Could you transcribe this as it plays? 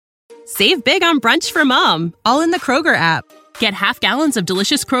Save big on brunch for mom, all in the Kroger app. Get half gallons of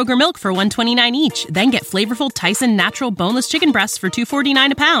delicious Kroger milk for $1.29 each. Then get flavorful Tyson natural boneless chicken breasts for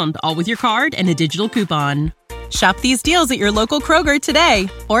 $2.49 a pound, all with your card and a digital coupon. Shop these deals at your local Kroger today,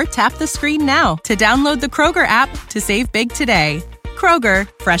 or tap the screen now to download the Kroger app to save big today. Kroger,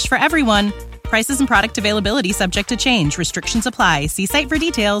 fresh for everyone. Prices and product availability subject to change. Restrictions apply. See site for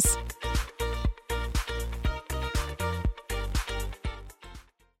details.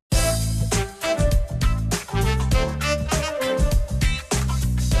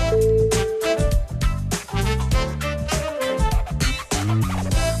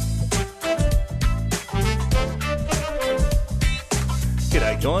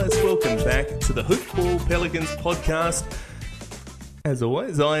 G'day guys, welcome back to the Hoopball Pelicans podcast. As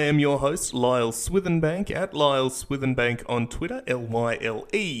always, I am your host, Lyle Swithenbank, at Lyle Swithenbank on Twitter,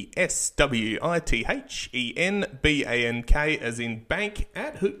 LYLESWITHENBANK as in bank.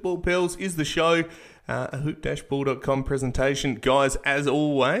 At Hoopball Pels is the show, a hoop-ball.com presentation. Guys, as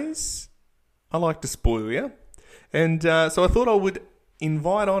always, I like to spoil you. And so I thought I would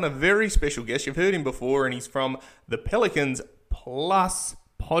invite on a very special guest. You've heard him before, and he's from the Pelicans Plus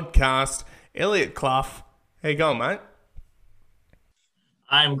podcast, Eliot Clough. How you going, mate?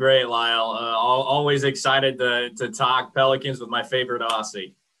 I'm great, Lyle. Always excited to talk Pelicans with my favorite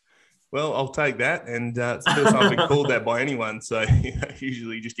Aussie. Well, I'll take that, and it's the first time I've been called that by anyone, so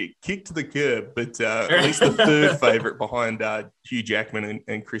usually you just get kicked to the curb, but at least the third favourite behind Hugh Jackman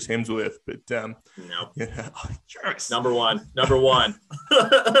and Chris Hemsworth. But no. Yes. Number one.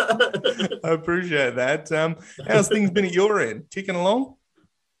 I appreciate that. How's things been at your end? Ticking along?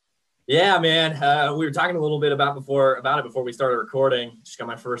 Yeah, man. We were talking a little bit about it before we started recording. Just got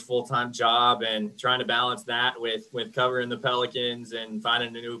my first full-time job and trying to balance that with covering the Pelicans and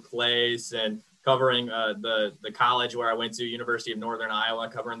finding a new place and covering the college where I went to, University of Northern Iowa,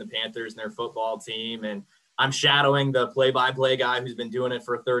 covering the Panthers and their football team. And I'm shadowing the play-by-play guy who's been doing it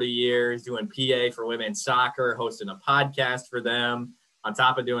for 30 years, doing PA for women's soccer, hosting a podcast for them, on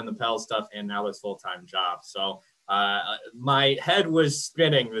top of doing the Pel stuff, and now this full-time job. So my head was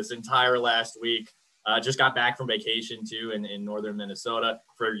spinning this entire last week. Just got back from vacation too in northern Minnesota.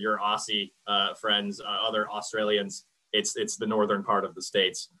 For your Aussie friends, other Australians, it's the northern part of the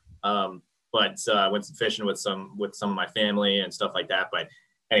states. But went fishing with some of my family and stuff like that. But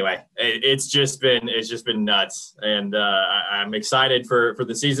anyway, it's just been nuts, and I'm excited for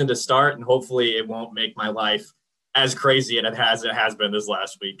the season to start, and hopefully it won't make my life as crazy as it has been this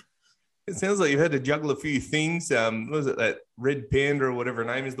last week. It sounds like you've had to juggle a few things. What was it, that Red Panda or whatever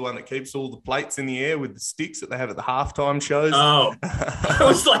her name is, the one that keeps all the plates in the air with the sticks that they have at the halftime shows? Oh, I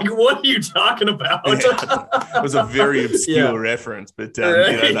was like, what are you talking about? Yeah, it was a very obscure reference, but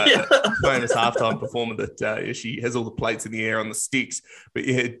that famous halftime performer that she has all the plates in the air on the sticks, but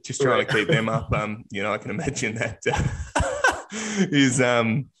just trying to keep them up. I can imagine that is,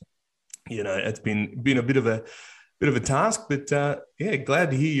 it's been a bit of a task, but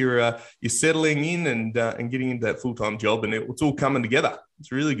glad to hear you're settling in and getting into that full-time job, and it's all coming together.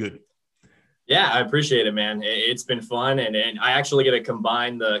 It's really good. Yeah, I appreciate it, man. It's been fun, and I actually get to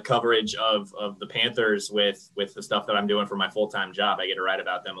combine the coverage of the Panthers with the stuff that I'm doing for my full-time job. I get to write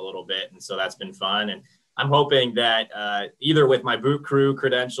about them a little bit, and so that's been fun. And I'm hoping that either with my Boot Crew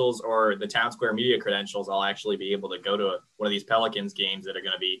credentials or the Town Square Media credentials, I'll actually be able to go to one of these Pelicans games that are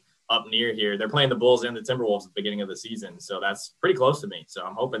going to be up near here. They're playing the Bulls and the Timberwolves at the beginning of the season, so that's pretty close to me. So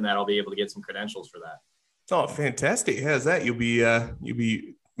I'm hoping that I'll be able to get some credentials for that. Oh, fantastic! How's that? You'll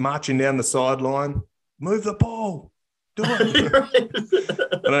be marching down the sideline. Move the ball. Do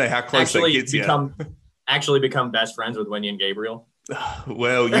it. I don't know how close that gets you. Actually become best friends with Wendy and Gabriel.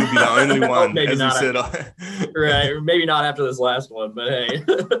 Well, you'll be the only one, maybe as not you said. Right, maybe not after this last one, but hey.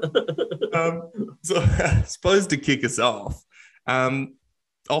 So I suppose to kick us off.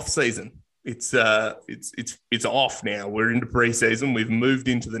 Off season. It's off now. We're into preseason. We've moved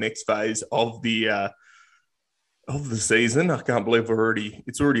into the next phase of the season. I can't believe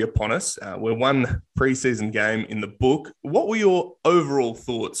it's already upon us. We're one preseason game in the book. What were your overall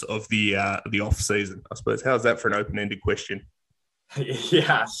thoughts of the off season? I suppose. How's that for an open-ended question?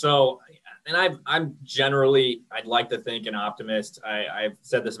 Yeah. So, and I'm generally, I'd like to think, an optimist. I've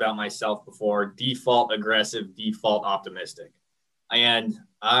said this about myself before: default aggressive, default optimistic. And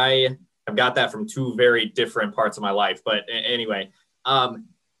I have got that from two very different parts of my life. But anyway, and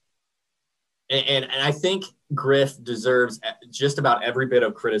I think Griff deserves just about every bit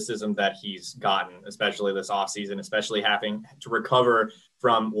of criticism that he's gotten, especially this offseason, especially having to recover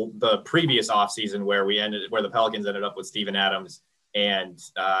from the previous offseason where the Pelicans ended up with Steven Adams and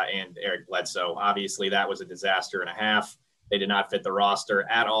Eric Bledsoe. Obviously, that was a disaster and a half. They did not fit the roster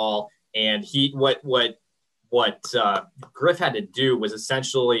at all. And what Griff had to do was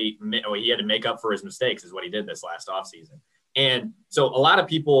essentially he had to make up for his mistakes is what he did this last offseason. And so a lot of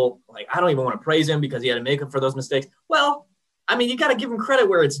people I don't even want to praise him because he had to make up for those mistakes. Well, I mean, you got to give him credit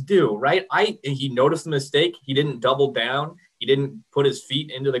where it's due, right? He noticed the mistake. He didn't double down. He didn't put his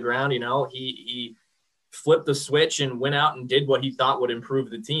feet into the ground. He flipped the switch and went out and did what he thought would improve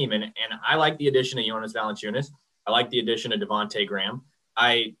the team. And I like the addition of Jonas Valanciunas. I like the addition of Devontae Graham.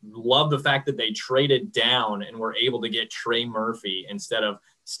 I love the fact that they traded down and were able to get Trey Murphy instead of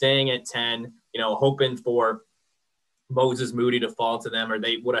staying at 10, hoping for Moses Moody to fall to them, or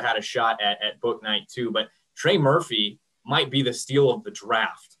they would have had a shot at book night too. But Trey Murphy might be the steal of the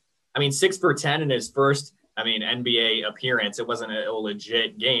draft. I mean, 6 for 10 in his first, NBA appearance. It wasn't a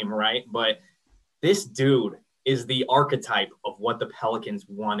legit game, right? But this dude is the archetype of what the Pelicans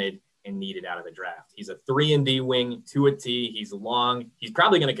wanted and needed out of the draft. He's a 3-and-D wing, 2-a-T. He's long. He's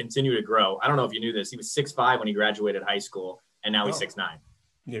probably going to continue to grow. I don't know if you knew this. He was 6'5" when he graduated high school, and now he's 6'9".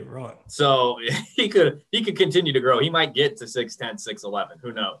 Yeah, right. So he could continue to grow. He might get to 6'10", 6'11".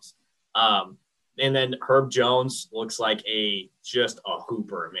 Who knows? And then Herb Jones looks like just a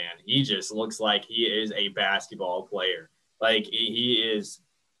hooper, man. He just looks like he is a basketball player. Like he is,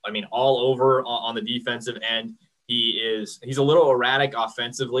 all over on the defensive end. He's a little erratic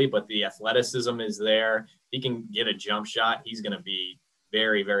offensively, but the athleticism is there. He can get a jump shot. He's going to be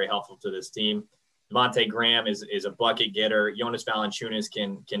very, very helpful to this team. Devontae Graham is a bucket getter. Jonas Valanciunas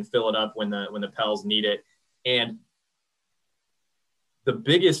can fill it up when the Pels need it. And the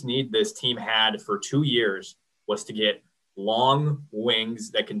biggest need this team had for 2 years was to get long wings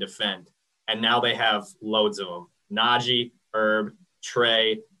that can defend. And now they have loads of them. Najee, Herb,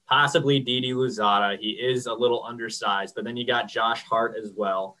 Trey, possibly Didi Louzada. He is a little undersized, but then you got Josh Hart as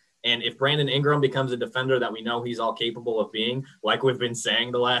well. And if Brandon Ingram becomes a defender that we know he's all capable of being, like we've been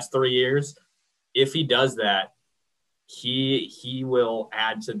saying the last 3 years, if he does that, he will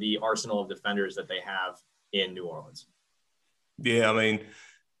add to the arsenal of defenders that they have in New Orleans. Yeah,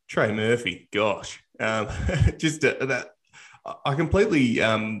 Trey Murphy, gosh. Just that I completely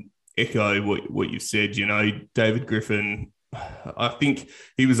echo what you said. David Griffin, I think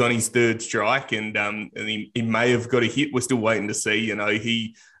he was on his third strike and he may have got a hit. We're still waiting to see.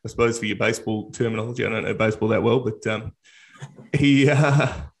 I suppose for your baseball terminology, I don't know baseball that well, but he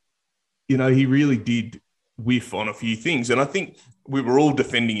really did whiff on a few things. And I think we were all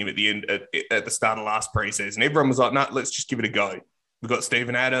defending him at the end, at the start of last preseason. Everyone was like, no, let's just give it a go. We've got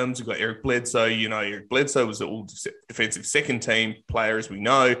Steven Adams, we've got Eric Bledsoe. Eric Bledsoe was the all-defensive second-team player, as we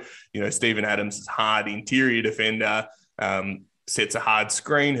know. Steven Adams is hard interior defender, sets a hard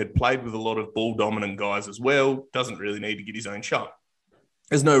screen, had played with a lot of ball-dominant guys as well, doesn't really need to get his own shot.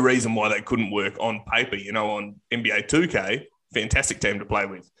 There's no reason why they couldn't work on paper, on NBA 2K, fantastic team to play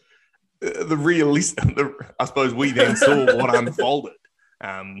with. I suppose we then saw what unfolded.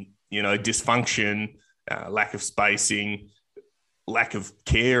 Dysfunction, lack of spacing, lack of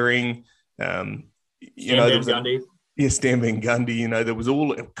caring. Stan Van Gundy. There was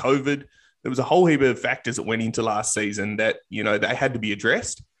all COVID. There was a whole heap of factors that went into last season that, they had to be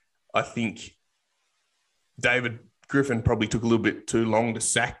addressed. I think David Griffin probably took a little bit too long to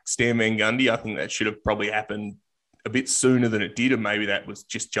sack Stan Van Gundy. I think that should have probably happened a bit sooner than it did, and maybe that was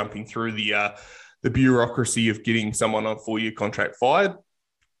just jumping through the bureaucracy of getting someone on a 4-year contract fired.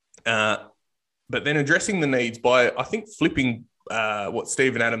 But then addressing the needs by, I think, flipping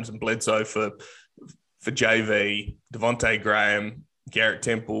Steven Adams and Bledsoe for JV, Devontae Graham, Garrett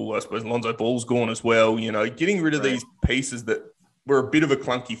Temple, I suppose Lonzo Ball's gone as well. Getting rid of these pieces that were a bit of a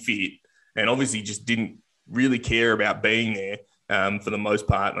clunky fit and obviously just didn't really care about being there for the most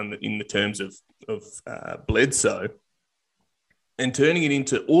part in the terms of Bledsoe, and turning it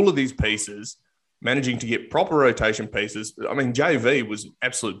into all of these pieces, managing to get proper rotation pieces. JV was an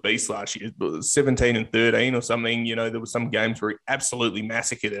absolute beast last year. It was 17 and 13 or something. There were some games where he absolutely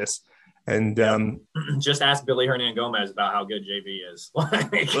massacred us. And just ask Billy Hernan Gomez about how good JV is. Well,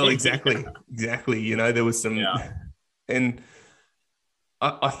 exactly. There was some, and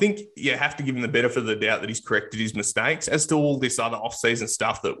I think you have to give him the benefit of the doubt that he's corrected his mistakes. As to all this other off-season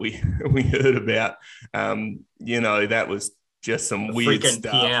stuff that we heard about, that was just some weird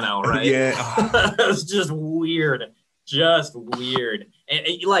stuff. Piano, right? Yeah, it was just weird. And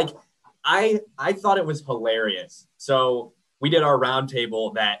I thought it was hilarious. So we did our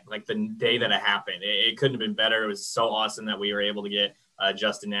roundtable the day that it happened. It couldn't have been better. It was so awesome that we were able to get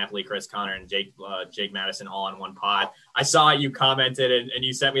Justin Napoli, Chris Connor, and Jake Madison all on one pod. I saw it, you commented, and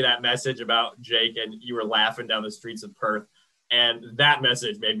you sent me that message about Jake, and you were laughing down the streets of Perth. And that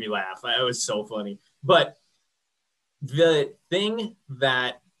message made me laugh. It was so funny. But the thing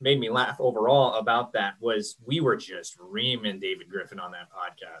that made me laugh overall about that was we were just reaming David Griffin on that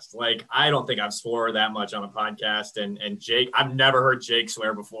podcast. Like, I don't think I've swore that much on a podcast. And Jake, I've never heard Jake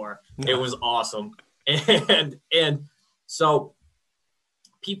swear before. It was awesome. And so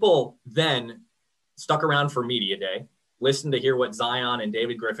people then stuck around for media day, listened to hear what Zion and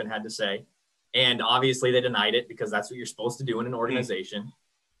David Griffin had to say. And obviously they denied it because that's what you're supposed to do in an organization.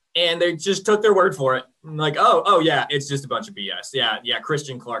 And they just took their word for it. Like, oh yeah, it's just a bunch of BS. Yeah,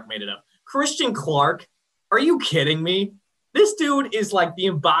 Christian Clark made it up. Christian Clark? Are you kidding me? This dude is like the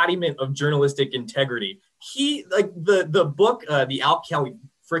embodiment of journalistic integrity. He, like, the book, the Kelly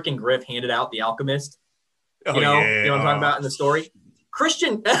freaking Griff handed out, The Alchemist. You know what I'm talking about in the story?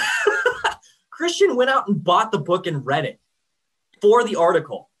 Christian went out and bought the book and read it for the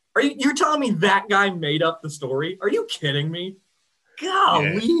article. You're telling me that guy made up the story? Are you kidding me?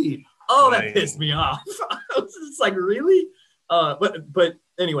 Golly. Yeah. Oh, that pissed me off. It's like, really? But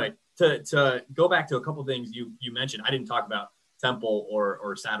anyway, to go back to a couple things you mentioned, I didn't talk about Temple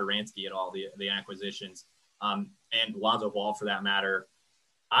or Satoransky at all, the acquisitions, and Lonzo Ball for that matter.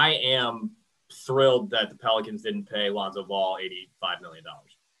 I am thrilled that the Pelicans didn't pay Lonzo Ball $85 million.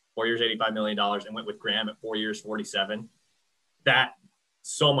 4 years, $85 million, and went with Graham at 4 years, 47. That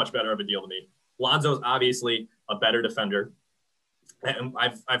so much better of a deal to me. Lonzo's obviously a better defender. And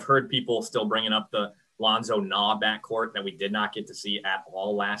I've heard people still bringing up the Lonzo-Na backcourt that we did not get to see at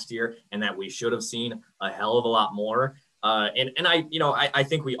all last year, and that we should have seen a hell of a lot more. And I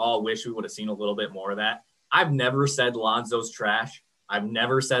think we all wish we would have seen a little bit more of that. I've never said Lonzo's trash. I've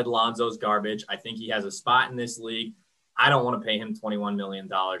never said Lonzo's garbage. I think he has a spot in this league. I don't want to pay him $21 million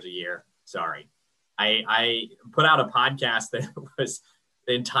a year. Sorry. I put out a podcast that was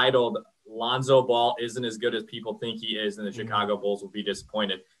entitled Lonzo Ball Isn't As Good As People Think He Is, and the Chicago Bulls Will Be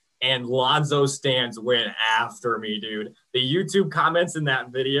Disappointed. And Lonzo stands went after me, dude. The YouTube comments in that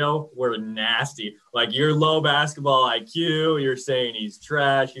video were nasty. Like, you're low basketball IQ. You're saying he's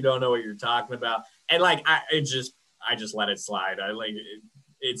trash. You don't know what you're talking about. And like, I just let it slide.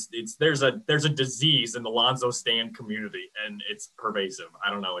 There's a disease in the Lonzo stan community, and it's pervasive. I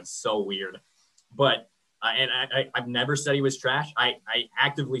don't know. It's so weird. But I've never said he was trash. I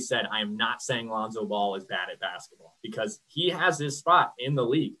actively said I am not saying Lonzo Ball is bad at basketball, because he has his spot in the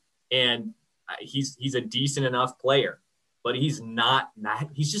league, and he's a decent enough player, but he's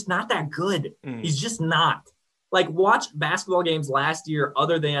just not that good. He's just not. Like, watch basketball games last year,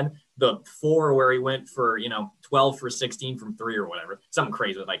 other than the 4 where he went for 12 for 16 from 3 or whatever, something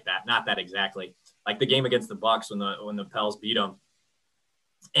crazy like that. Not that exactly. Like the game against the Bucks when the Pels beat them.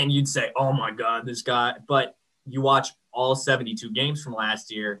 And you'd say, oh my God, this guy. But you watch all 72 games from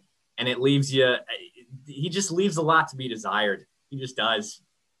last year, and it leaves he just leaves a lot to be desired. He just does.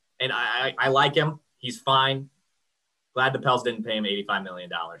 And I like him. He's fine. Glad the Pels didn't pay him $85 million.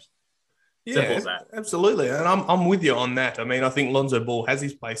 Simple as that. Absolutely. And I'm with you on that. I mean, I think Lonzo Ball has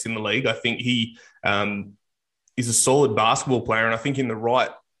his place in the league. I think he is a solid basketball player. And I think in the right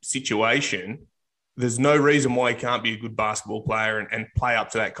situation, there's no reason why he can't be a good basketball player and play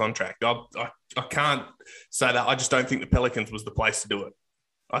up to that contract. I can't say that. I just don't think the Pelicans was the place to do it.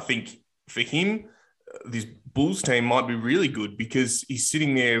 I think for him, this Bulls team might be really good because he's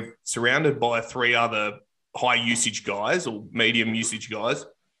sitting there surrounded by 3 other high usage guys or medium usage guys.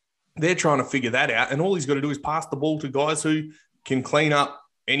 They're trying to figure that out, and all he's got to do is pass the ball to guys who can clean up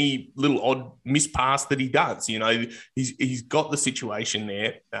any little odd mispass that he does. He's got the situation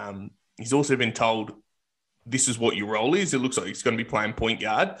there. He's also been told this is what your role is. It looks like he's going to be playing point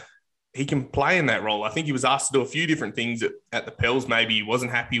guard. He can play in that role. I think he was asked to do a few different things at the Pels. Maybe he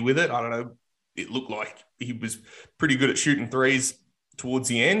wasn't happy with it. I don't know. It looked like he was pretty good at shooting threes towards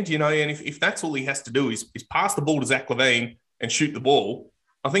the end, and if that's all he has to do is pass the ball to Zach LaVine and shoot the ball,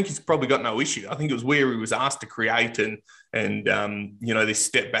 I think he's probably got no issue. I think it was where he was asked to create and this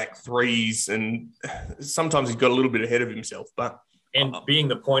step back threes, and sometimes he's got a little bit ahead of himself. But being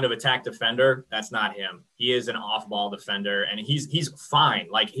the point of attack defender, that's not him. He is an off ball defender, and he's fine.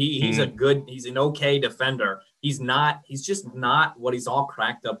 Like he's an okay defender. He's just not what he's all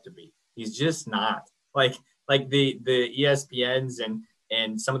cracked up to be. He's just not like the ESPNs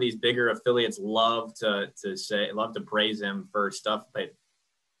and some of these bigger affiliates love to praise him for stuff that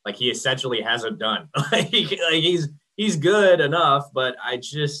like he essentially hasn't done. he's good enough, but I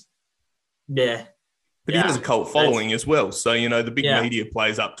just But he has a cult following as well. So, the big media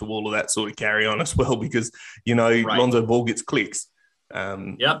plays up to all of that sort of carry on as well because, right. Lonzo Ball gets clicks.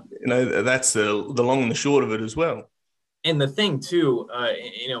 That's the long and the short of it as well. And the thing too,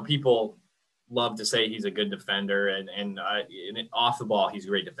 people love to say he's a good defender and off the ball, he's a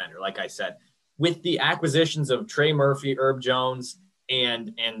great defender. Like I said, with the acquisitions of Trey Murphy, Herb Jones,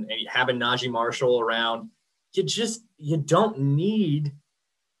 and having Najee Marshall around, you don't need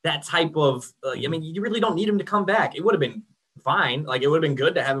that type of. I mean, you really don't need him to come back. It would have been fine. Like, it would have been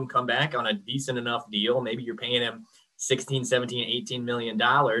good to have him come back on a decent enough deal. Maybe you're paying him 16, 17, $18 million.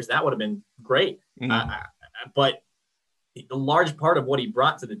 That would have been great. But a large part of what he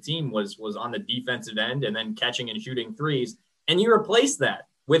brought to the team was on the defensive end and then catching and shooting threes. And you replace that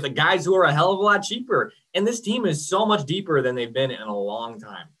with guys who are a hell of a lot cheaper. And this team is so much deeper than they've been in a long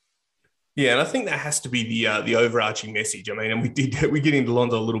time. Yeah, and I think that has to be the overarching message. I mean, and we get into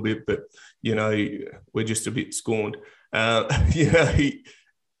Lonzo a little bit, but, you know, we're just a bit scorned. You know,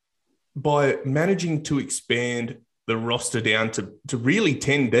 by managing to expand the roster down to really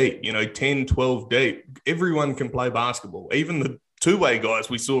 10 deep, you know, 10, 12 deep, everyone can play basketball. Even the two-way guys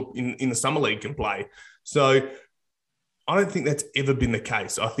we saw in the Summer League can play. So I don't think that's ever been the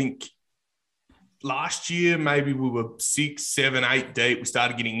case. I think last year, maybe we were 6, 7, 8 deep. We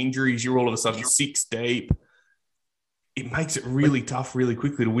started getting injuries. You're all of a sudden 6 deep. It makes it really tough really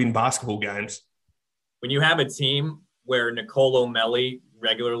quickly to win basketball games. When you have a team where Nicolo Melli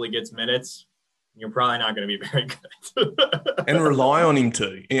regularly gets minutes, you're probably not going to be very good. And rely on him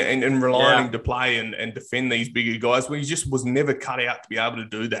to, and rely on him to play and defend these bigger guys when he just was never cut out to be able to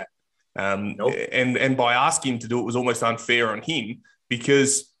do that. Nope. And by asking him to do it was almost unfair on him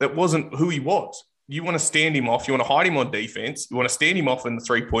because that wasn't who he was. You want to stand him off. You want to hide him on defense. You want to stand him off in the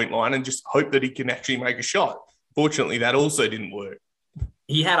three-point line and just hope that he can actually make a shot. Fortunately, that also didn't work.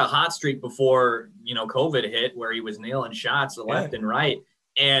 He had a hot streak before, you know, COVID hit where he was nailing shots left and right.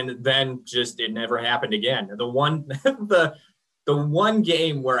 And then just it never happened again. The one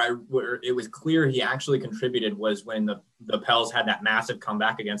game where it was clear he actually contributed was when the Pels had that massive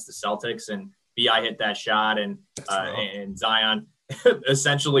comeback against the Celtics and B.I. hit that shot and Zion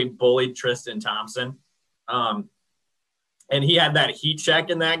essentially bullied Tristan Thompson. And he had that heat check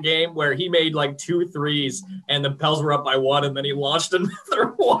in that game where he made like 2 threes and the Pels were up by 1 and then he launched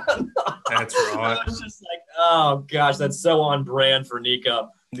another one. That's right. I was just like, oh gosh, that's so on brand for Nico.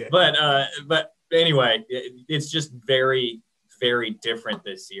 Yeah. But anyway, it's just very, very different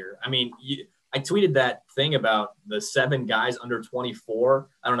this year. I mean, I tweeted that thing about the 7 guys under 24.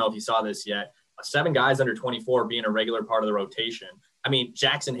 I don't know if you saw this yet. 7 guys under 24 being a regular part of the rotation. I mean,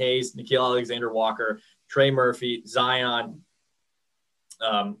 Jackson Hayes, Nickeil Alexander-Walker, Trey Murphy, Zion,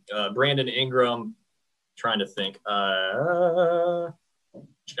 Brandon Ingram, trying to think. I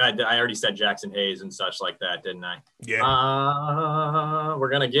already said Jackson Hayes and such like that, didn't I? Yeah. We're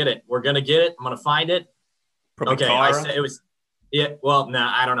going to get it. I'm going to find it. Probably okay. Kyra. I said it was, yeah. Well, no,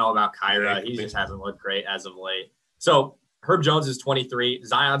 I don't know about Kyra. Yeah, he just hasn't looked great as of late. So Herb Jones is 23.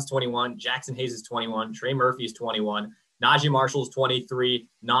 Zion's 21. Jackson Hayes is 21. Trey Murphy is 21. Najee Marshall's 23,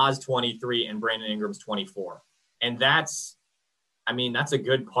 Nas 23, and Brandon Ingram's 24. And that's a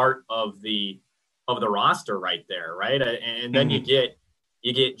good part of the roster right there, right? And then you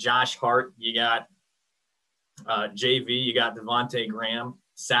get Josh Hart, you got JV, you got Devontae Graham.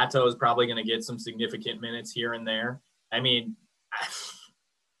 Sato is probably going to get some significant minutes here and there. I mean,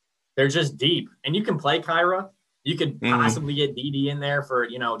 they're just deep. And you can play Kyra. You could possibly get DD in there for,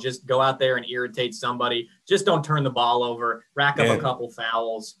 you know, just go out there and irritate somebody. Just don't turn the ball over, rack up a couple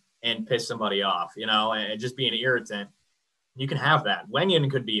fouls, and piss somebody off, you know, and just be an irritant. You can have that. Wenyen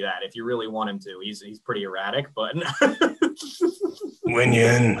could be that if you really want him to. He's pretty erratic, but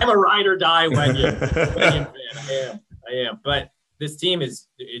Wenyen. I'm a ride or die Wenyen fan. I am. But this team it's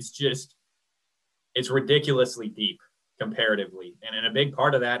ridiculously deep comparatively. And a big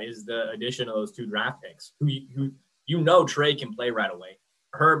part of that is the addition of those 2 draft picks who you know Trey can play right away.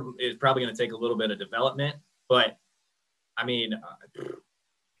 Herb is probably going to take a little bit of development, but I mean,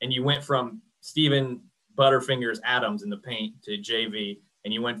 and you went from Steven Butterfingers Adams in the paint to JV,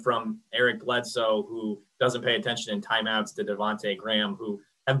 and you went from Eric Bledsoe, who doesn't pay attention in timeouts, to Devontae Graham, who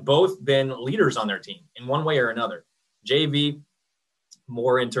have both been leaders on their team in one way or another. JV,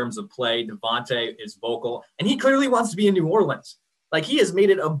 more in terms of play. Devontae is vocal, and he clearly wants to be in New Orleans. Like, he has made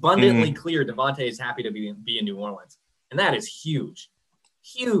it abundantly clear Devontae is happy to be in New Orleans, and that is huge.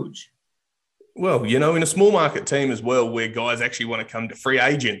 Huge. Well, you know, in a small market team as well, where guys actually want to come to free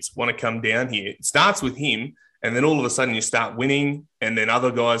agents, want to come down here, it starts with him, and then all of a sudden you start winning, and then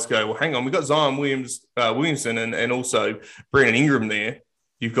other guys go, well, hang on, we've got Zion Williamson and also Brandon Ingram there.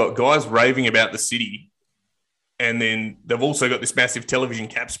 You've got guys raving about the city, and then they've also got this massive television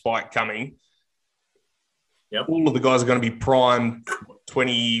cap spike coming. Yep. All of the guys are going to be prime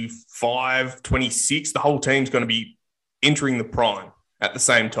 25, 26. The whole team's going to be entering the prime at the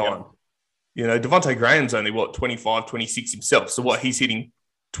same time. Yep. You know, Devontae Graham's only, 25, 26 himself. So he's hitting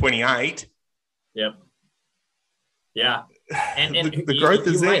 28. Yep. Yeah. And the growth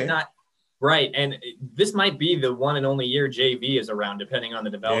is there. Might not, right. And this might be the one and only year JV is around, depending on the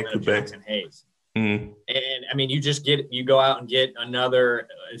development of Jackson Hayes. Mm. And I mean, you go out and get another,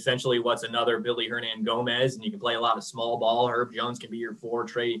 essentially what's another Billy Hernan Gomez, and you can play a lot of small ball. Herb Jones can be your 4.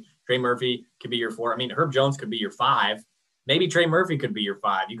 Trey Murphy could be your 4. I mean, Herb Jones could be your 5. Maybe Trey Murphy could be your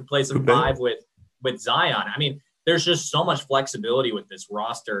 5. You could play some 5 with Zion. I mean, there's just so much flexibility with this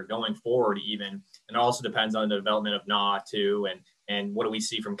roster going forward even. And it also depends on the development of Na too. And what do we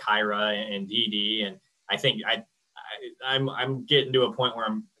see from Kyra and DD? And I think I'm getting to a point where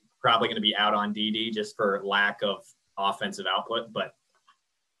I'm probably going to be out on DD just for lack of offensive output, but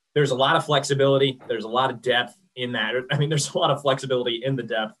there's a lot of flexibility. There's a lot of depth in that. I mean, there's a lot of flexibility in the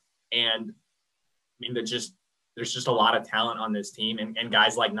depth, and I mean, there's just a lot of talent on this team, and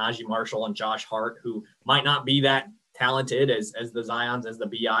guys like Najee Marshall and Josh Hart, who might not be that talented as the Zions, as the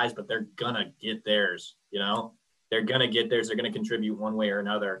BIs, but they're gonna get theirs. They're gonna get theirs. They're gonna contribute one way or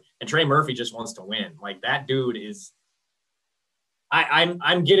another. And Trey Murphy just wants to win. Like, that dude is.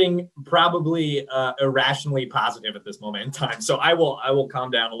 I'm getting probably irrationally positive at this moment in time, so I will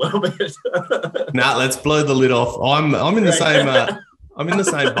calm down a little bit. Let's blow the lid off. I'm in the same I'm in the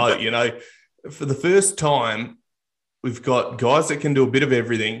same boat. For the first time, we've got guys that can do a bit of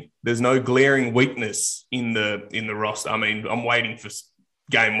everything. There's no glaring weakness in the roster. I mean, I'm waiting for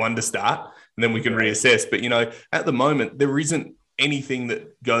game 1 to start, and then we can reassess. But at the moment, there isn't anything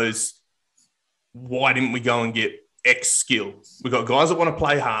that goes, why didn't we go and get X skill? We've got guys that want to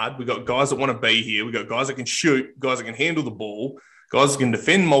play hard. We've got guys that want to be here. We've got guys that can shoot, guys that can handle the ball, guys that can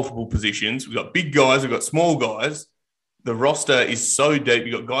defend multiple positions. We've got big guys. We've got small guys. The roster is so deep.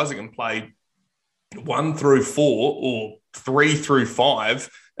 You've got guys that can play 1 through 4 or 3 through 5.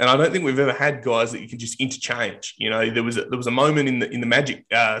 And I don't think we've ever had guys that you can just interchange. There was a moment in the Magic,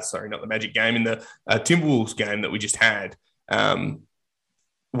 not the Magic game, in the Timberwolves game that we just had,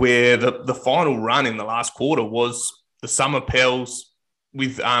 where the final run in the last quarter was the Summer Pels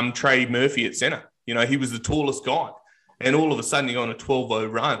with Trey Murphy at center. He was the tallest guy. And all of a sudden, you go on a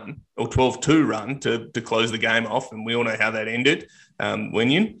 12-0 run or 12-2 run to close the game off. And we all know how that ended,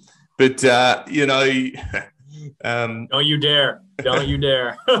 Wenyan. But, don't you dare. Don't you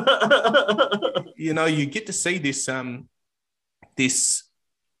dare. You get to see this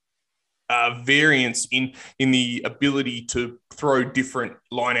variance in the ability to throw different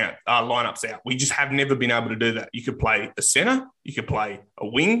lineups out. We just have never been able to do that. You could play a center, you could play a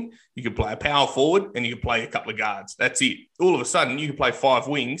wing, you could play a power forward, and you could play a couple of guards. That's it. All of a sudden, you could play 5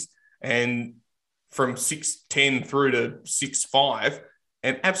 wings, and from 6'10" through to 6'5",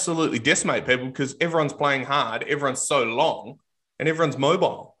 and absolutely decimate people because everyone's playing hard, everyone's so long, and everyone's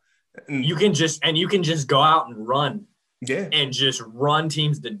mobile. And you can just go out and run. Yeah. And just run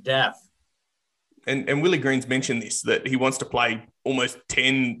teams to death. And Willie Green's mentioned this, that he wants to play almost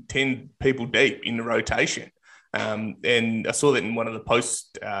 10 people deep in the rotation. And I saw that in one of the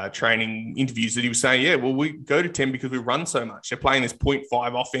post-training interviews that he was saying, we go to 10 because we run so much. They're playing this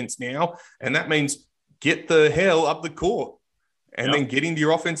 0.5 offense now, and that means get the hell up the court and then get into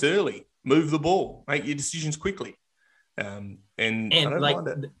your offense early, move the ball, make your decisions quickly. And I don't mind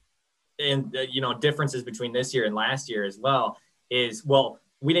it. And, differences between this year and last year as well is,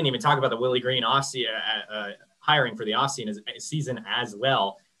 we didn't even talk about the Willie Green hiring for the offseason as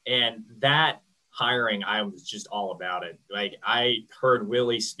well. And that hiring, I was just all about it. Like, I heard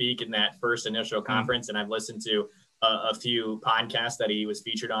Willie speak in that first initial conference, and I've listened to a few podcasts that he was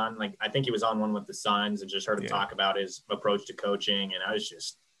featured on. Like, I think he was on one with the Suns, and just heard him talk about his approach to coaching. And I was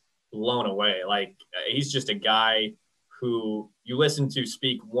just blown away. Like, he's just a guy who you listen to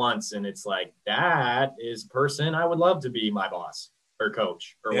speak once, and it's like, that is a person I would love to be my boss or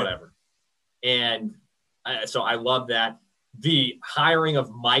coach or whatever. And so I love that. The hiring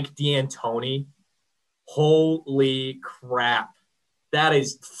of Mike D'Antoni, holy crap. That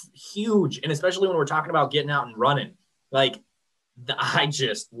is huge. And especially when we're talking about getting out and running. Like, I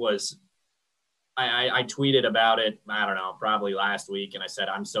tweeted about it, I don't know, probably last week. And I said,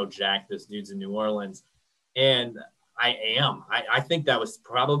 I'm so jacked this dude's in New Orleans. And I am. I think that was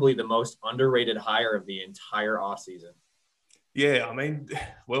probably the most underrated hire of the entire offseason. Yeah, I mean,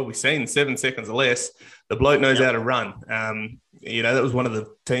 we've seen 7 seconds or less. The bloke knows how to run. That was one of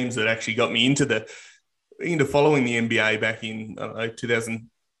the teams that actually got me into following the NBA back in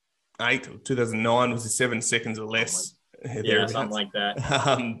 2008 or 2009. Was the 7 seconds or less. Yeah, something like that.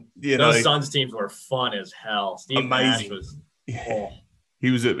 Those Suns teams were fun as hell. Steve amazing. Nash was. He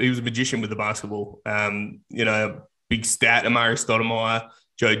was a magician with the basketball. Big stat: Amari Stoudemire,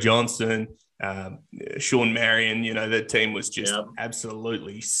 Joe Johnson. Sean Marion, that team was just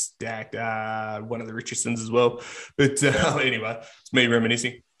absolutely stacked. One of the Richardsons as well. But anyway, it's me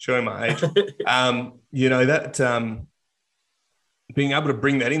reminiscing, showing my age. Being able to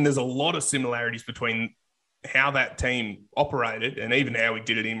bring that in, there's a lot of similarities between how that team operated and even how he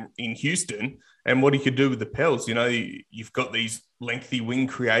did it in Houston and what he could do with the Pels. You've got these lengthy wing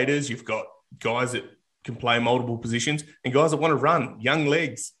creators. You've got guys that can play multiple positions and guys that want to run, young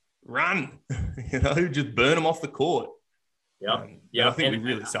legs, run, just burn them off the court. Yeah. I think we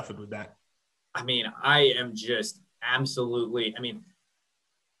really suffered with that. I mean, I am just absolutely,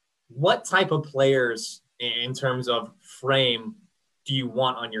 what type of players in terms of frame do you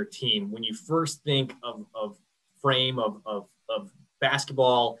want on your team when you first think of frame of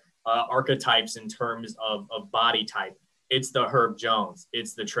basketball archetypes in terms of body type? It's the Herb Jones,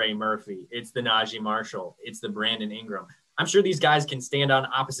 it's the Trey Murphy, it's the Najee Marshall, it's the Brandon Ingram. I'm sure these guys can stand on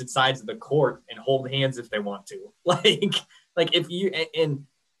opposite sides of the court and hold hands if they want to. Like if you, and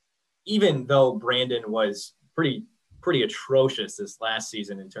even though Brandon was pretty atrocious this last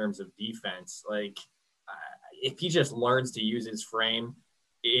season in terms of defense, if he just learns to use his frame,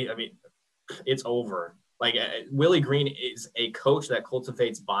 it's over. Willie Green is a coach that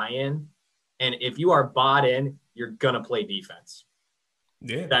cultivates buy-in. And if you are bought in, you're going to play defense.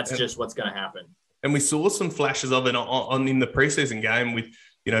 Yeah. That's just what's going to happen. And we saw some flashes of it in the preseason game with,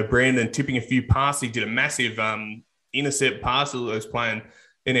 Brandon tipping a few passes. He did a massive intercept pass. He was playing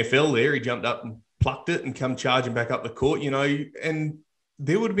NFL there. He jumped up and plucked it and come charging back up the court, and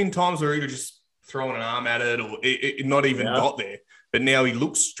there would have been times where he would just throwing an arm at it or it not even got there. But now he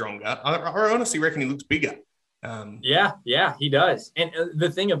looks stronger. I honestly reckon he looks bigger. Yeah, he does. And the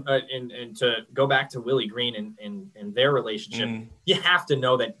thing of and to go back to Willie Green and their relationship, you have to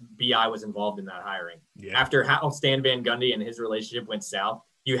know that BI was involved in that hiring. Yeah. After how Stan Van Gundy and his relationship went south,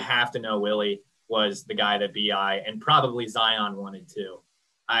 you have to know Willie was the guy that BI and probably Zion wanted too.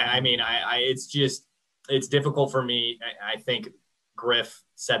 It's difficult for me. I think Griff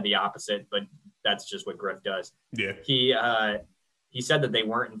said the opposite, but that's just what Griff does. Yeah. He said that they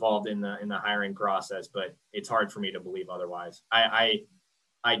weren't involved in the hiring process, but it's hard for me to believe otherwise. I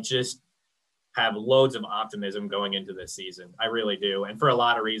just have loads of optimism going into this season. I really do. And for a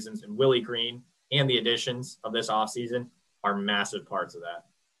lot of reasons. And Willie Green and the additions of this offseason are massive parts of that.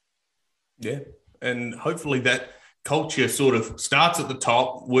 Yeah. And hopefully that culture sort of starts at the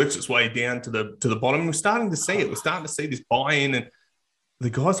top, works its way down to the bottom. We're starting to see it. We're starting to see this buy-in, and the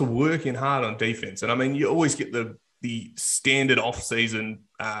guys are working hard on defense. And you always get the standard off-season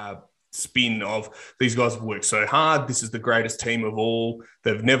spin of these guys have worked so hard. This is the greatest team of all.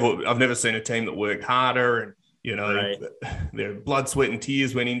 I've never seen a team that worked harder, and their blood, sweat, and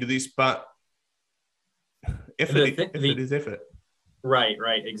tears went into this. But effort is effort. Right,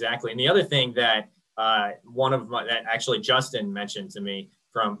 exactly. And the other thing that that actually Justin mentioned to me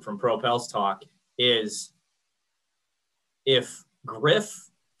from Propel's talk is if Griff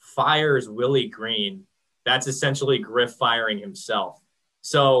fires Willie Green, that's essentially Griff firing himself.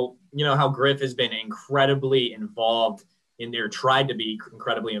 So, how Griff has been incredibly involved tried to be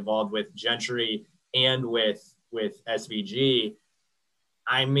incredibly involved with Gentry and with SVG.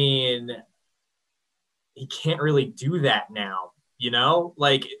 He can't really do that now,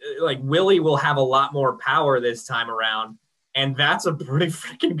 like Willie will have a lot more power this time around. And that's a pretty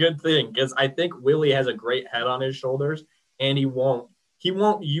freaking good thing, because I think Willie has a great head on his shoulders, and he won't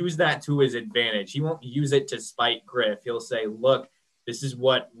use that to his advantage. He won't use it to spite Griff. He'll say, look, this is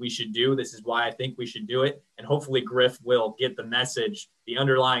what we should do. This is why I think we should do it. And hopefully Griff will get the message, the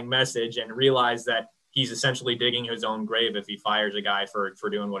underlying message, and realize that he's essentially digging his own grave if he fires a guy for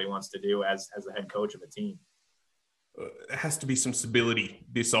doing what he wants to do as the head coach of a team. There has to be some stability.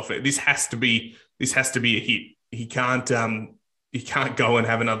 This has to be a hit. He can't go and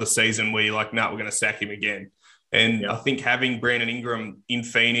have another season where you're like, no, we're going to sack him again. And I think having Brandon Ingram in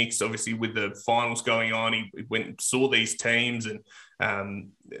Phoenix, obviously with the finals going on, he went and saw these teams and,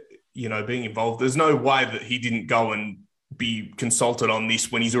 being involved. There's no way that he didn't go and be consulted on this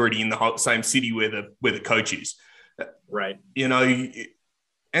when he's already in the same city where the coach is. Right.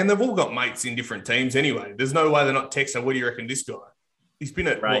 And they've all got mates in different teams anyway. There's no way they're not texting, what do you reckon this guy? He's been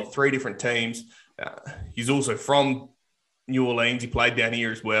at 3 different teams. He's also from New Orleans. He played down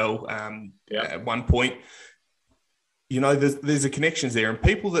here as well at one point. There's a connections there, and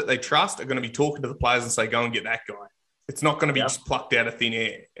people that they trust are going to be talking to the players and say, go and get that guy. It's not going to be just plucked out of thin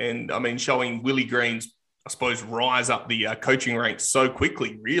air. And showing Willie Green's, I suppose, rise up the coaching ranks so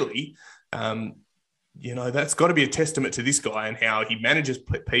quickly, really, that's got to be a testament to this guy and how he manages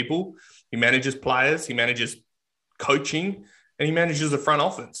people, he manages players, he manages coaching, and he manages the front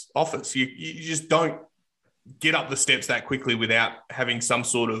office. You just don't get up the steps that quickly without having some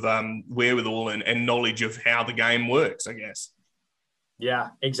sort of wherewithal and knowledge of how the game works, I guess. Yeah,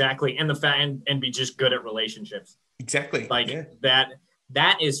 exactly. And and be just good at relationships. Exactly.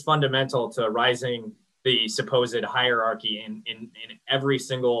 That is fundamental to rising the supposed hierarchy in every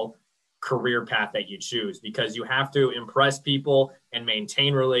single career path that you choose, because you have to impress people and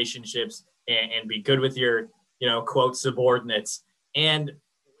maintain relationships and be good with your, quote, subordinates. And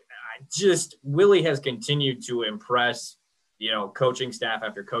Willie has continued to impress, coaching staff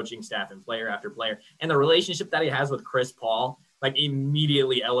after coaching staff and player after player. And the relationship that he has with Chris Paul,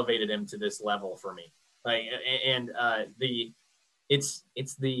 immediately elevated him to this level for me.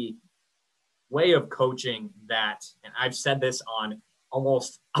 It's the way of coaching that, and I've said this on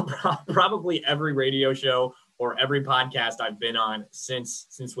almost probably every radio show or every podcast I've been on since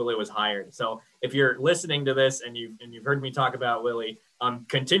Willie was hired. So if you're listening to this and you've heard me talk about Willie, I'm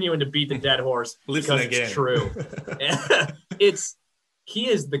continuing to beat the dead horse because it's true. He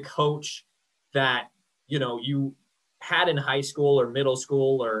is the coach that, you had in high school or middle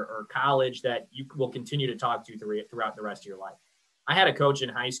school or college that you will continue to talk to throughout the rest of your life. I had a coach in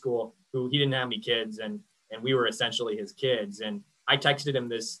high school who he didn't have any kids, and we were essentially his kids. And I texted him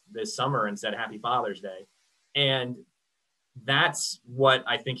this summer and said, Happy Father's Day. And that's what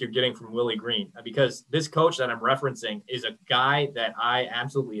I think you're getting from Willie Green, because this coach that I'm referencing is a guy that I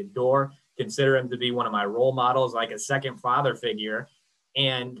absolutely adore, consider him to be one of my role models, like a second father figure.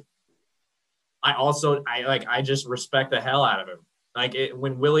 And I just respect the hell out of him.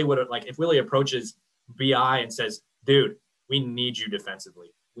 When Willie if Willie approaches BI and says, dude, we need you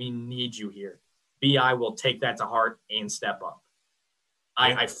defensively. We need you here. BI will take that to heart and step up.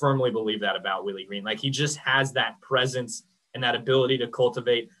 I firmly believe that about Willie Green. He just has that presence and that ability to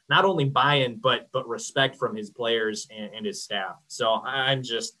cultivate not only buy-in, but respect from his players and his staff. So I'm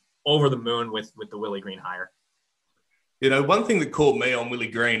just over the moon with the Willie Green hire. One thing that caught me on Willie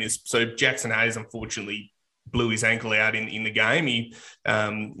Green is, so Jackson Hayes unfortunately blew his ankle out in the game. He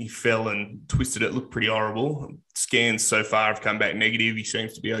fell and twisted it. Looked pretty horrible. Scans so far have come back negative. He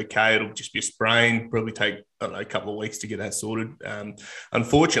seems to be okay. It'll just be a sprain. Probably take, a couple of weeks to get that sorted,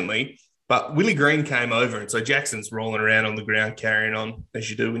 unfortunately. But Willie Green came over, and so Jackson's rolling around on the ground carrying on,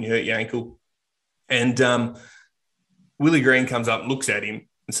 as you do when you hurt your ankle. And Willie Green comes up, looks at him,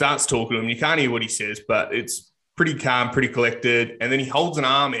 and starts talking to him. You can't hear what he says, but it's pretty calm, pretty collected. And then he holds an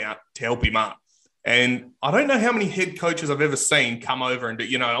arm out to help him up. And I don't know how many head coaches I've ever seen come over and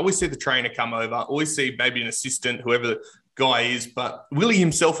do, I always see the trainer come over, always see maybe an assistant, whoever the guy is. But Willie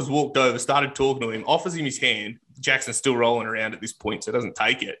himself has walked over, started talking to him, offers him his hand. Jackson's still rolling around at this point, so doesn't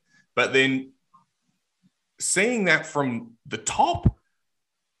take it. But then seeing that from the top,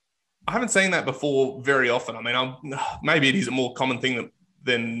 I haven't seen that before very often. I mean, maybe it is a more common thing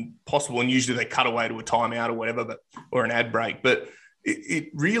than possible, and usually they cut away to a timeout or whatever, or an ad break. But it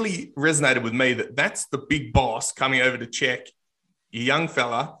really resonated with me that that's the big boss coming over to check your young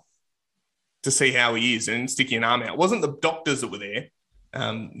fella to see how he is and sticking an arm out. It wasn't the doctors that were there.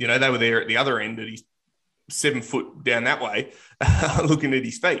 They were there at the other end, he's 7 foot down that way, looking at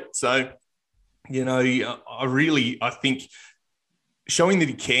his feet. So, I think showing that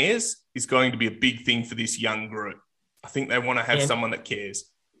he cares is going to be a big thing for this young group. I think they want to have someone that cares.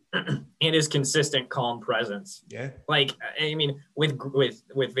 And his consistent, calm presence. Yeah. With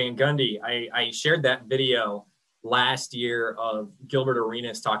Van Gundy, I shared that video last year of Gilbert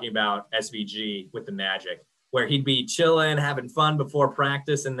Arenas talking about SVG with the Magic, where he'd be chilling, having fun before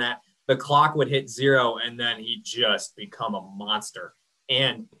practice, and that the clock would hit 0, and then he'd just become a monster.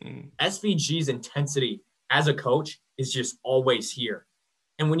 And SVG's intensity as a coach is just always here.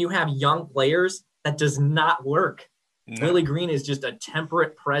 And when you have young players, that does not work. No. Willie Green is just a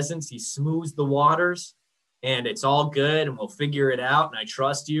temperate presence. He smooths the waters, and it's all good, and we'll figure it out. And I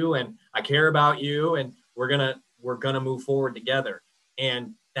trust you, and I care about you, and we're gonna move forward together.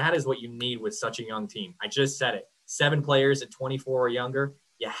 And that is what you need with such a young team. I just said it. 7 players at 24 or younger.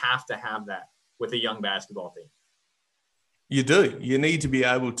 You have to have that with a young basketball team. You do. You need to be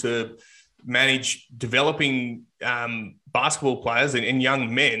able to manage developing basketball players and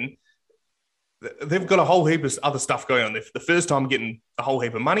young men. They've got a whole heap of other stuff going on. The first time getting a whole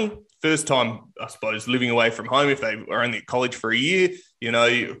heap of money, first time, I suppose, living away from home if they are only at college for a year,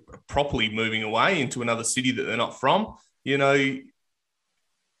 properly moving away into another city that they're not from,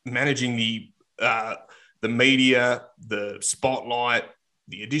 managing the media, the spotlight,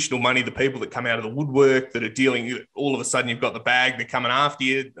 the additional money, the people that come out of the woodwork that are dealing, all of a sudden you've got the bag, they're coming after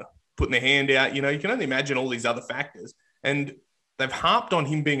you, putting their hand out. You can only imagine all these other factors. And they've harped on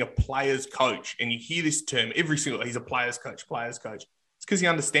him being a player's coach, and you hear this term every single. He's a player's coach. It's because he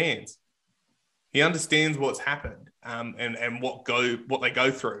understands. He understands what's happened, and what they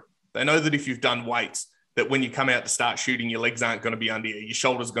go through. They know that if you've done weights, that when you come out to start shooting, your legs aren't going to be under you, your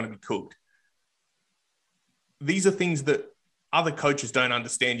shoulders are going to be cooked. These are things that other coaches don't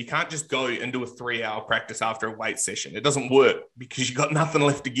understand. You can't just go and do a 3-hour practice after a weight session. It doesn't work because you've got nothing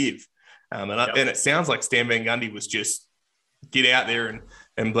left to give. And it sounds like Stan Van Gundy was just get out there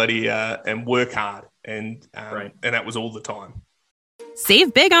and bloody and work hard, and that was all the time.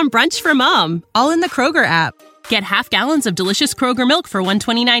 Save big on brunch for mom, all in the Kroger app. Get half gallons of delicious Kroger milk for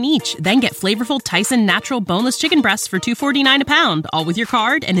 $1.29 each. Then get flavorful Tyson natural boneless chicken breasts for $2.49 a pound, all with your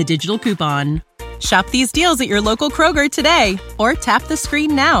card and a digital coupon. Shop these deals at your local Kroger today, or tap the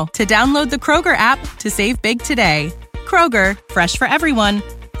screen now to download the Kroger app to save big today. Kroger, fresh for everyone.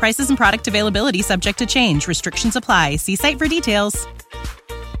 Prices and product availability subject to change. Restrictions apply. See site for details.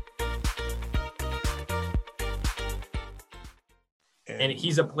 And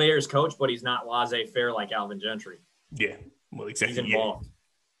he's a player's coach, but he's not laissez-faire like Alvin Gentry. Yeah, well, exactly. He's involved.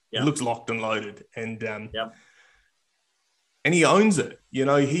 Yeah. He looks locked and loaded, and and he owns it. You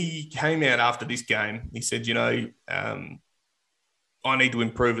know, he came out after this game. He said, I need to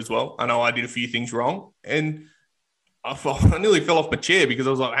improve as well. I know I did a few things wrong, and I nearly fell off my chair because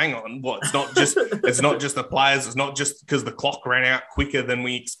I was like, hang on, what? It's not just the players. It's not just because the clock ran out quicker than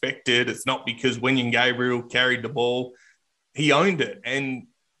we expected. It's not because Wenyan Gabriel carried the ball. He owned it. And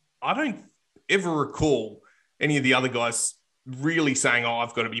I don't ever recall any of the other guys really saying,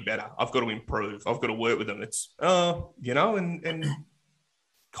 I've got to be better. I've got to improve. I've got to work with them. It's, and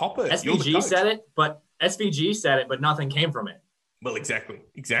copper. SVG said it, but nothing came from it. Well, exactly.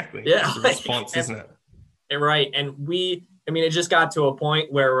 Yeah. It's a response, isn't it? Right. And it just got to a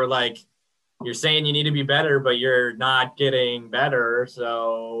point where we're like, you're saying you need to be better, but you're not getting better.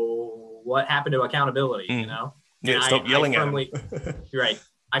 So what happened to accountability, Yeah, stop yelling at him. You're right.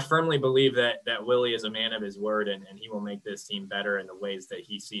 I firmly believe that Willie is a man of his word, and he will make this team better in the ways that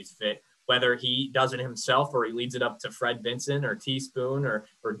he sees fit, whether he does it himself or he leads it up to Fred Vinson or Teaspoon or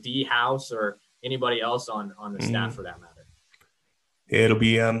D House or anybody else on the staff for that matter. Yeah, it'll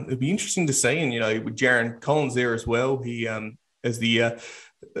be interesting to see. And, with Jaron Collins there as well, he as the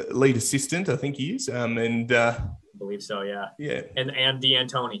lead assistant, I think he is. I believe so, yeah. Yeah. And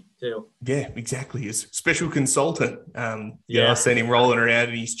D'Antoni, too. Yeah, exactly. As special consultant. I seen him rolling around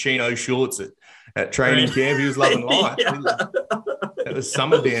in his chino shorts at training camp. He was loving life. That was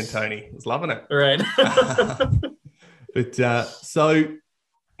summer D'Antoni. He was loving it. Right. But so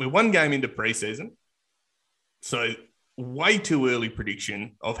we're one game into preseason. So way too early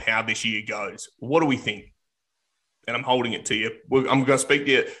prediction of how this year goes. What do we think? And I'm holding it to you. I'm going to speak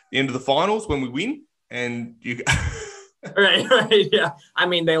to you at the end of the finals when we win. And you right, yeah. I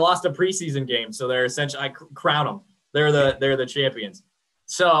mean, they lost a preseason game, so they're essentially, I crown them. They're the champions.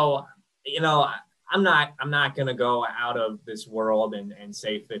 So, I'm not gonna go out of this world and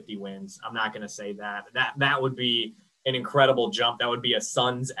say 50 wins. I'm not gonna say that. That would be an incredible jump. That would be a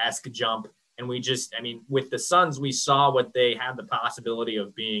Suns-esque jump. And with the Suns, we saw what they had the possibility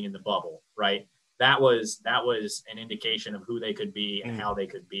of being in the bubble, right? That was an indication of who they could be and how they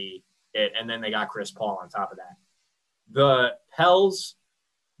could be. And then they got Chris Paul on top of that. The Pels,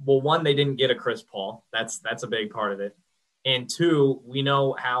 well, one, they didn't get a Chris Paul. That's a big part of it. And two, we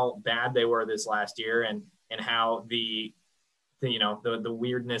know how bad they were this last year and how the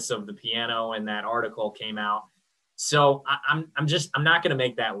weirdness of the piano and that article came out. So I'm not going to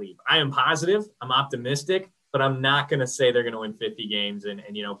make that leap. I am positive, I'm optimistic, but I'm not going to say they're going to win 50 games and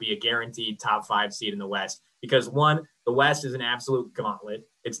be a guaranteed top 5 seed in the West. Because one, the West is an absolute gauntlet.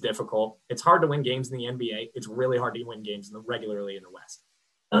 It's difficult. It's hard to win games in the NBA. It's really hard to win games regularly in the West.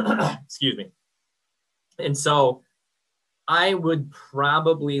 Excuse me. And so I would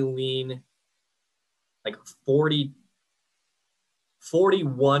probably lean like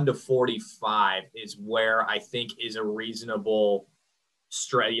 41 to 45 is where I think is a reasonable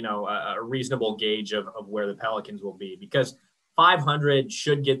a reasonable gauge of where the Pelicans will be, because 500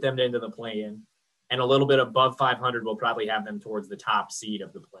 should get them into the play-in, and a little bit above 500 will probably have them towards the top seed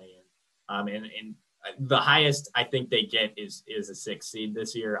of the play-in. And the highest I think they get is a 6 seed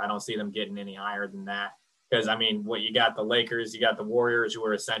this year. I don't see them getting any higher than that, because what you got the Lakers, you got the Warriors, who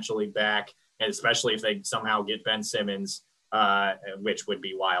are essentially back, and especially if they somehow get Ben Simmons, which would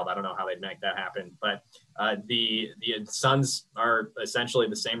be wild. I don't know how they'd make that happen, but the Suns are essentially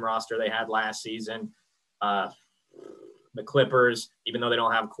the same roster they had last season. The Clippers, even though they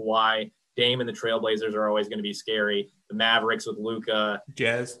don't have Kawhi, Dame and the Trailblazers are always going to be scary. The Mavericks with Luka,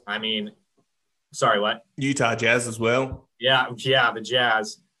 Jazz. Sorry, what? Utah Jazz as well. Yeah, the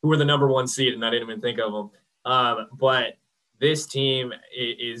Jazz, who were the number 1 seed, and I didn't even think of them. But this team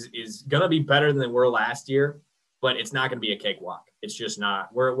is going to be better than they were last year, but it's not going to be a cakewalk. It's just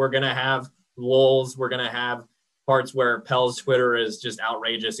not. We're going to have lulls. We're going to have parts where Pell's Twitter is just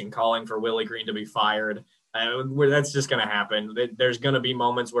outrageous and calling for Willie Green to be fired. That's just going to happen. There's going to be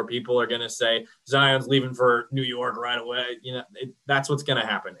moments where people are going to say Zion's leaving for New York right away. That's what's going to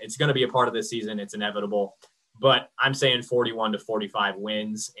happen. It's going to be a part of this season. It's inevitable. But I'm saying 41 to 45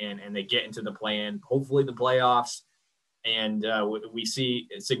 wins, and they get into the play-in, hopefully the playoffs, and we see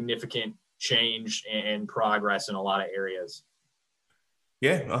significant change and progress in a lot of areas.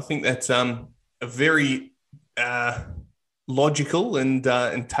 Yeah, I think that's a very logical and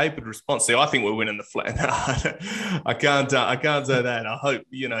tapered response. See, I think we're winning the flat. I can't say that. I hope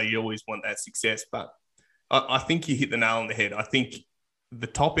you always want that success, but I think you hit the nail on the head. I think the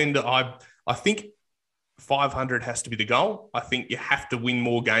top end. I think 500 has to be the goal. I think you have to win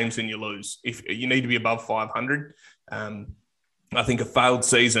more games than you lose. If you need to be above 500, I think a failed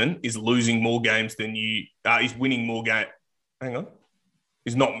season is losing more games than is winning more games. Hang on.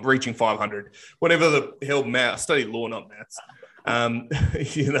 Is not reaching 500. Whatever the hell I studied law, not maths. I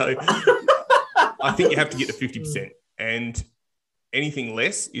think you have to get to 50%, and anything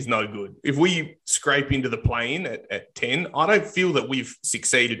less is no good. If we scrape into the play-in at 10, I don't feel that we've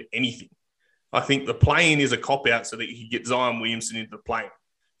succeeded anything. I think the play-in is a cop-out so that you can get Zion Williamson into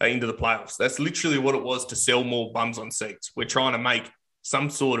the playoffs. That's literally what it was to sell more bums on seats. We're trying to make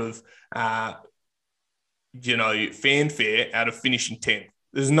some sort of fanfare out of finishing 10th.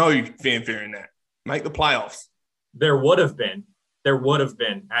 There's no fanfare in that. Make the playoffs. There would have been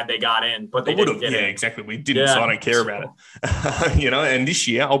had they got in, but they didn't get in. Yeah, exactly. We didn't, so I don't care about it. And this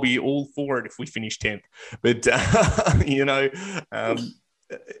year I'll be all for it if we finish 10th. But,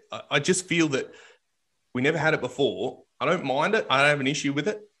 I just feel that we never had it before. I don't mind it. I don't have an issue with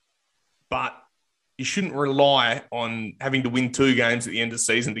it. But you shouldn't rely on having to win 2 games at the end of the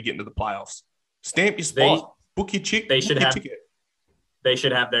season to get into the playoffs. Stamp your spot. Book your ticket. They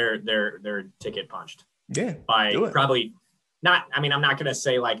should have their ticket punched. Yeah. By probably not. I mean, I'm not going to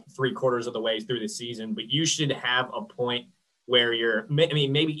say like 3/4 of the way through the season, but you should have a point where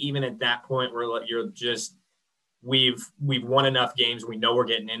maybe even at that point where you're just, we've won enough games. We know we're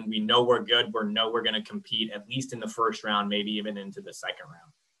getting in. We know we're good. We know we're going to compete at least in the first round, maybe even into the second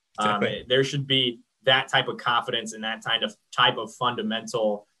round. Exactly. There should be that type of confidence and that type of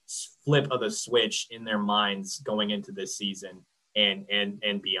fundamental flip of the switch in their minds going into this season and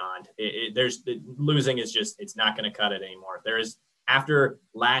beyond. Losing is just, it's not going to cut it anymore. After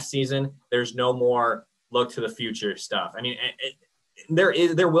last season, there's no more look to the future stuff. I mean,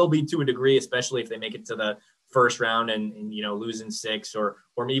 there will be to a degree, especially if they make it to the first round and lose in 6 or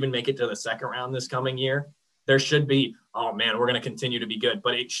even make it to the second round this coming year. There should be, oh man, we're going to continue to be good,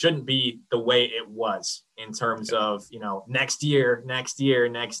 but it shouldn't be the way it was in terms of, next year,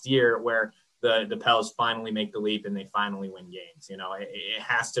 where the Pels finally make the leap and they finally win games. It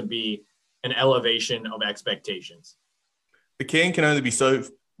has to be an elevation of expectations. The can only be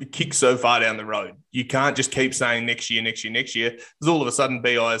kicked so far down the road. You can't just keep saying next year. Because all of a sudden,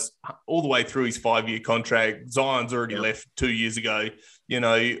 BI's all the way through his 5-year contract. Zion's already left 2 years ago.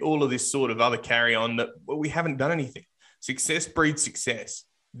 All of this sort of other carry on that we haven't done anything. Success breeds success.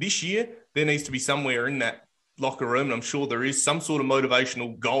 This year, there needs to be somewhere in that locker room, and I'm sure there is some sort of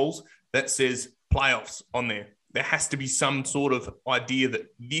motivational goals that says playoffs on there. There has to be some sort of idea that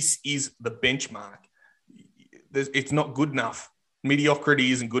this is the benchmark. It's not good enough.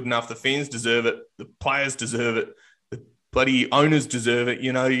 Mediocrity isn't good enough. The fans deserve it. The players deserve it. The bloody owners deserve it.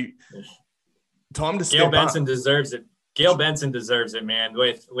 Time to step up. Gail Benson deserves it. Gail Benson deserves it, man.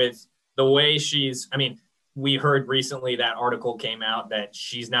 With the way we heard recently that article came out that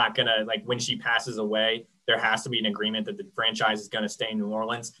she's not going to, when she passes away, there has to be an agreement that the franchise is going to stay in New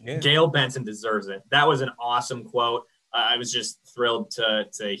Orleans. Yeah. Gail Benson deserves it. That was an awesome quote. I was just thrilled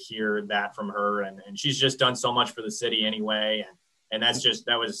to hear that from her. And she's just done so much for the city anyway. And that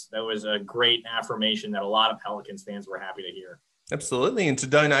was a great affirmation that a lot of Pelicans fans were happy to hear. Absolutely. And to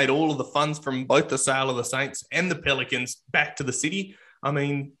donate all of the funds from both the sale of the Saints and the Pelicans back to the city. I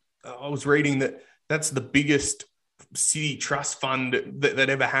mean, I was reading that that's the biggest city trust fund that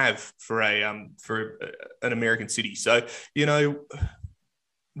ever have for an American city. So,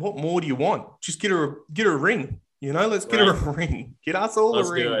 what more do you want? Just get a ring. Let's get her a ring. Get us all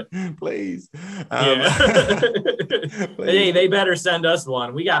a ring, please. Hey, they better send us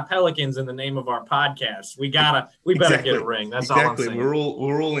one. We got Pelicans in the name of our podcast. We better get a ring. That's all I'm saying. We're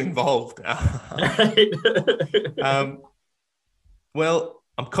all involved. Well,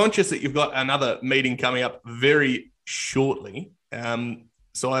 I'm conscious that you've got another meeting coming up very shortly.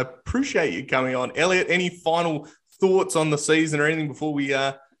 So I appreciate you coming on. Eliot, any final thoughts on the season or anything before we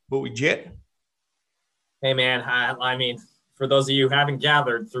jet? Hey, man, I mean, for those of you who haven't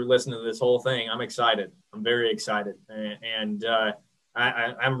gathered through listening to this whole thing, I'm excited. I'm very excited. And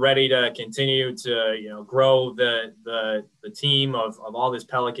I'm ready to continue to, grow the team of all this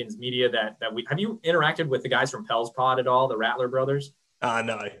Pelicans media that we – have you interacted with the guys from Pels Pod at all, the Rattler brothers? No,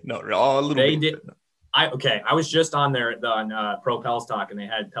 not really. Oh, a little bit. Did. I was just on Pro Pels Talk, and they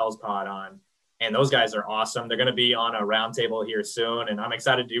had Pels Pod on, and those guys are awesome. They're going to be on a roundtable here soon, and I'm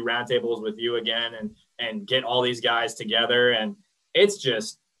excited to do roundtables with you again and get all these guys together. And it's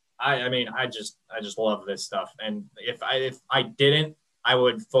just, I just love this stuff. And if I didn't, I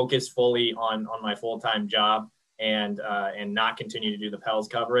would focus fully on my full-time job and not continue to do the Pels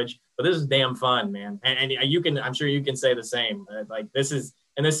coverage. But this is damn fun, man. And I'm sure you can say the same. This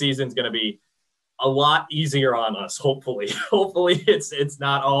season's going to be a lot easier on us. Hopefully it's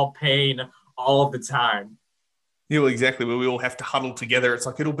not all pain all of the time. Yeah, well, exactly. We all have to huddle together. It's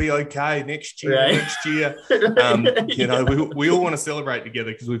like, it'll be okay next year, right? Next year. We all want to celebrate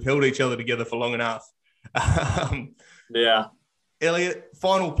together because we've held each other together for long enough. Yeah. Eliot,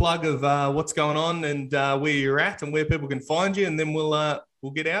 final plug of what's going on and where you're at and where people can find you, and then we'll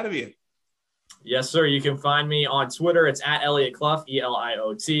get out of here. Yes, sir. You can find me on Twitter. It's at Eliot Clough,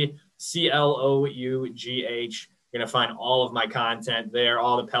 ELIOT CLOUGH. You're going to find all of my content there,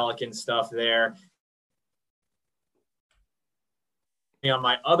 all the Pelican stuff there. On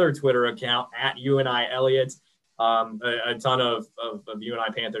my other Twitter account, at UNI a ton of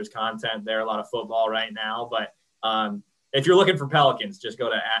UNI Panthers content there, a lot of football right now. But if you're looking for Pelicans, just go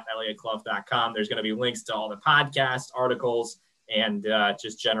to @EliotClough.com. There's going to be links to all the podcasts, articles, and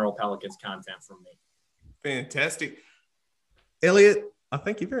just general Pelicans content from me. Fantastic. Eliot, I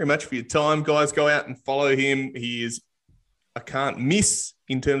thank you very much for your time. Guys, go out and follow him. He is a can't miss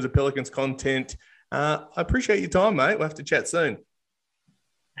in terms of Pelicans content. I appreciate your time, mate. We'll have to chat soon.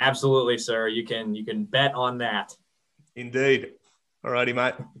 Absolutely, sir. You can bet on that. Indeed. All righty,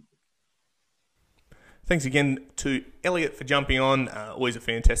 mate. Thanks again to Eliot for jumping on. Always a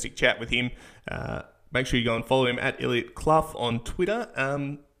fantastic chat with him. Make sure you go and follow him at Eliot Clough on Twitter.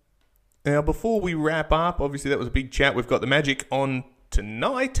 Now, before we wrap up, obviously that was a big chat. We've got the Magic on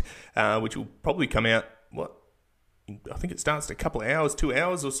tonight, which will probably come out, I think it starts in a couple of hours, 2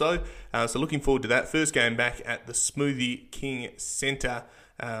 hours or so. So looking forward to that. First game back at the Smoothie King Centre,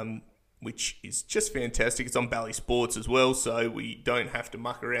 which is just fantastic. It's on Bally Sports as well, so we don't have to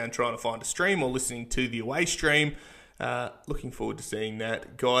muck around trying to find a stream or listening to the away stream. Looking forward to seeing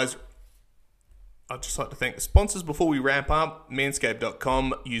that. Guys, I'd just like to thank the sponsors before we wrap up.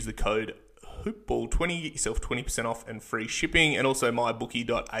 Manscaped.com, use the code HoopBall20, get yourself 20% off and free shipping, and also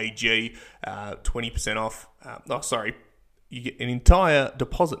mybookie.ag, 20% off. You get an entire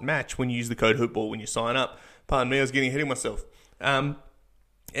deposit match when you use the code HoopBall when you sign up. Pardon me, I was getting ahead of myself.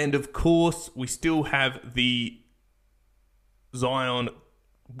 And of course, we still have the Zion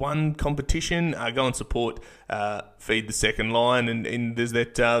 1 competition. Go and support Feed the Second Line, and there's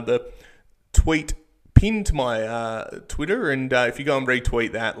that the tweet pinned to my Twitter, and if you go and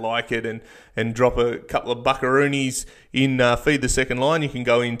retweet that, like it, and drop a couple of buckaroonies in Feed the Second Line, you can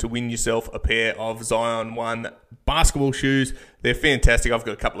go in to win yourself a pair of Zion 1 basketball shoes. They're fantastic. I've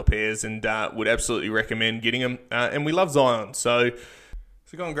got a couple of pairs and would absolutely recommend getting them. And we love Zion, so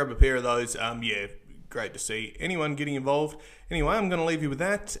go and grab a pair of those. Great to see anyone getting involved. Anyway, I'm going to leave you with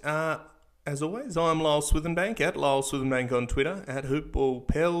that. As always, I'm Lyle Swithenbank at Lyle Swithenbank on Twitter. At Hoopball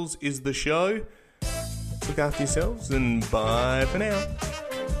Pels is the show. Look after yourselves and bye for now.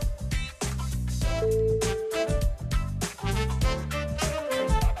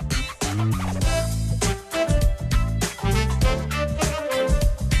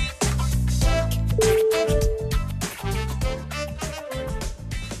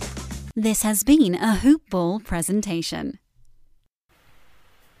 This has been a Hoop Ball presentation.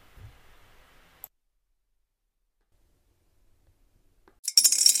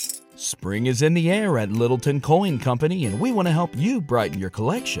 Spring is in the air at Littleton Coin Company, and we want to help you brighten your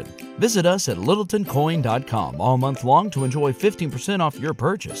collection. Visit us at littletoncoin.com all month long to enjoy 15% off your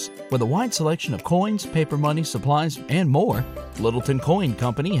purchase. With a wide selection of coins, paper money, supplies, and more, Littleton Coin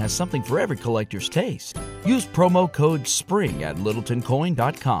Company has something for every collector's taste. Use promo code SPRING at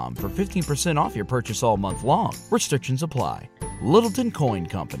littletoncoin.com for 15% off your purchase all month long. Restrictions apply. Littleton Coin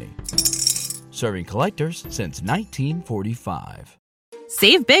Company. Serving collectors since 1945.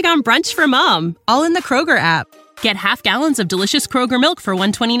 Save big on brunch for mom, all in the Kroger app. Get half gallons of delicious Kroger milk for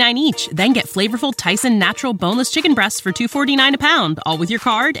 $1.29 each. Then get flavorful Tyson natural boneless chicken breasts for $2.49 a pound, all with your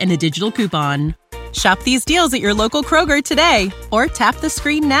card and a digital coupon. Shop these deals at your local Kroger today, or tap the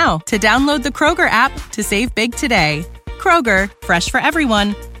screen now to download the Kroger app to save big today. Kroger, fresh for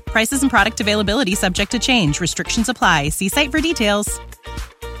everyone. Prices and product availability subject to change. Restrictions apply. See site for details.